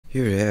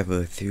Here we have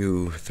a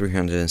few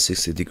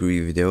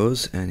 360-degree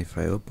videos, and if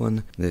I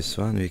open this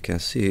one we can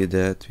see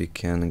that we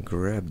can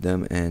grab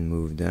them and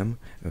move them.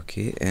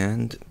 Okay,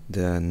 and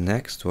the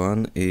next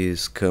one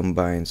is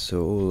combined,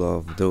 so all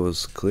of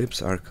those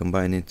clips are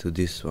combined into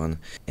this one,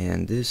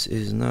 and this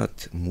is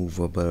not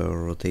movable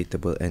or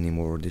rotatable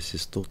anymore. This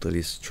is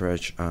totally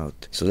stretched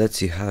out. So let's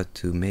see how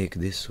to make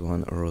this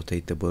one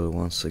rotatable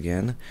once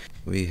again.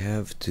 We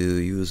have to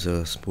use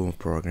a small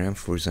program,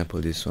 for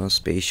example this one,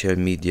 Spatial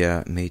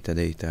Media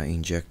Metadata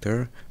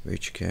Injector,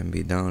 which can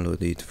be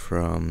downloaded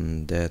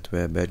from that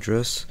web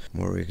address,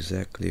 more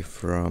exactly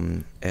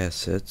from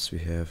assets. We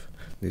have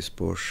this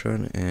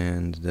portion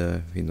and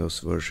the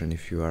Windows version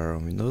if you are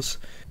on Windows.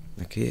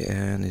 Okay,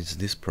 and it's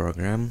this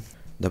program.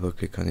 Double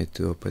click on it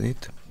to open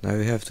it. Now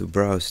we have to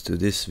browse to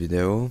this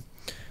video,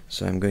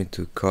 so I'm going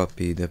to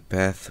copy the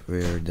path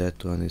where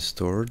that one is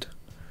stored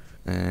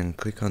and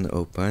click on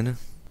open.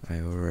 I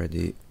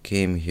already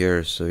came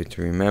here so it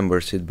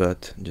remembers it,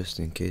 but just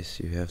in case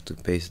you have to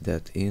paste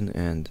that in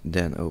and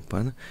then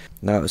open.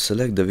 Now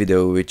select the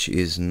video which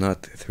is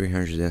not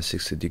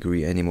 360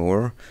 degree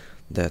anymore,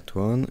 that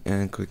one,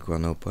 and click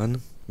on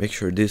open. Make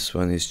sure this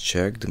one is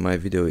checked. My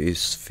video is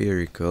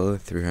spherical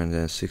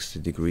 360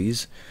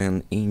 degrees,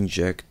 and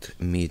inject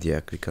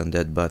media. Click on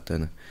that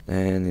button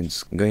and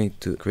it's going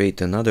to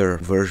create another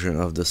version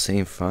of the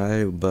same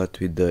file but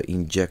with the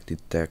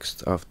injected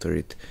text after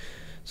it.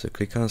 So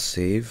click on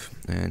save,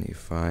 and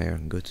if I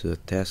go to the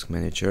task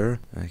manager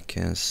I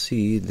can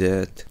see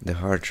that the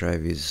hard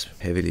drive is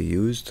heavily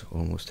used,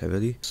 almost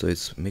heavily, so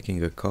it's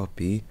making a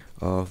copy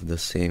of the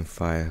same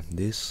file.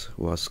 This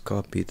was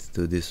copied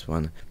to this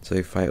one. So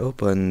if I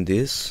open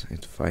this,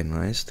 it's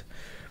finalized.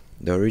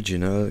 The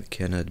original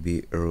cannot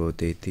be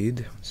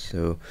rotated,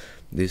 so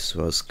this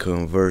was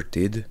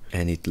converted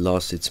and it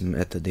lost its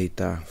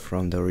metadata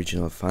from the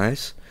original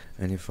files.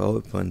 And if I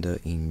open the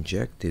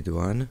injected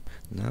one,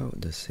 now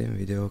the same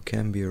video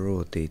can be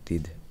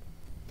rotated.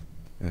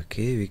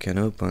 Okay, we can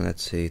open,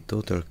 let's say,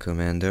 Total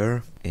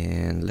Commander,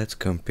 and let's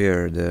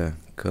compare the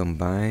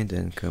combined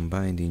and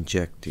combined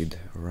injected.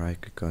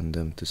 Right click on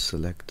them to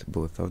select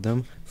both of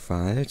them.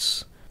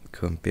 Files,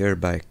 compare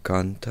by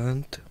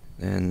content,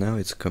 and now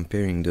it's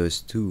comparing those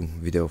two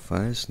video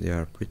files. They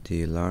are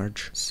pretty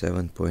large,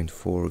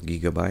 7.4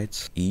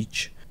 gigabytes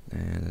each.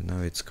 And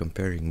now it's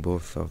comparing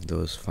both of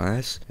those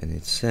files, and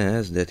it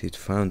says that it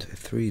found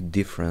three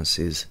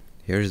differences.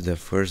 Here's the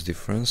first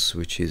difference,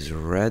 which is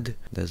red.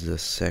 That's the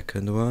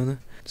second one.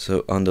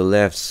 So on the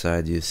left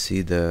side you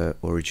see the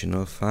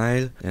original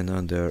file, and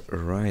on the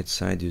right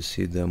side you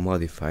see the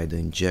modified,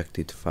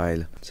 injected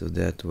file. So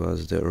that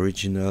was the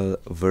original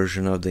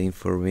version of the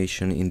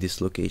information in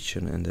this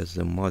location, and that's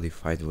the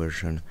modified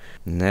version.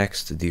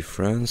 Next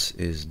difference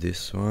is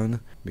this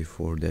one.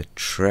 Before that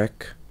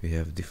track we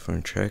have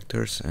different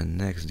tractors, and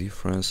next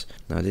difference,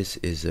 now this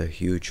is a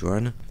huge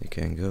one. You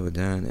can go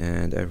down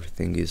and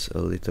everything is a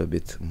little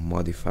bit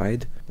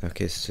modified.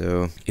 Okay,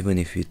 so even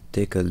if you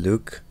take a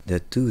look, the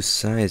two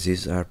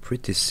sizes are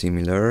pretty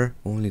similar,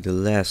 only the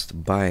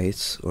last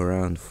bytes,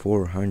 around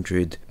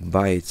 400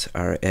 bytes,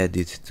 are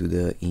added to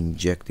the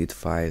injected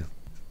file.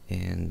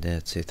 And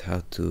that's it,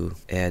 how to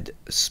add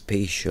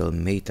spatial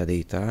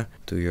metadata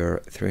to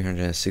your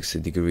 360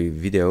 degree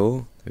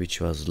video,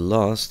 which was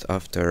lost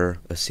after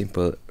a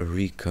simple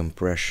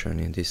recompression.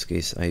 In this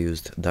case I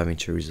used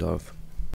DaVinci Resolve.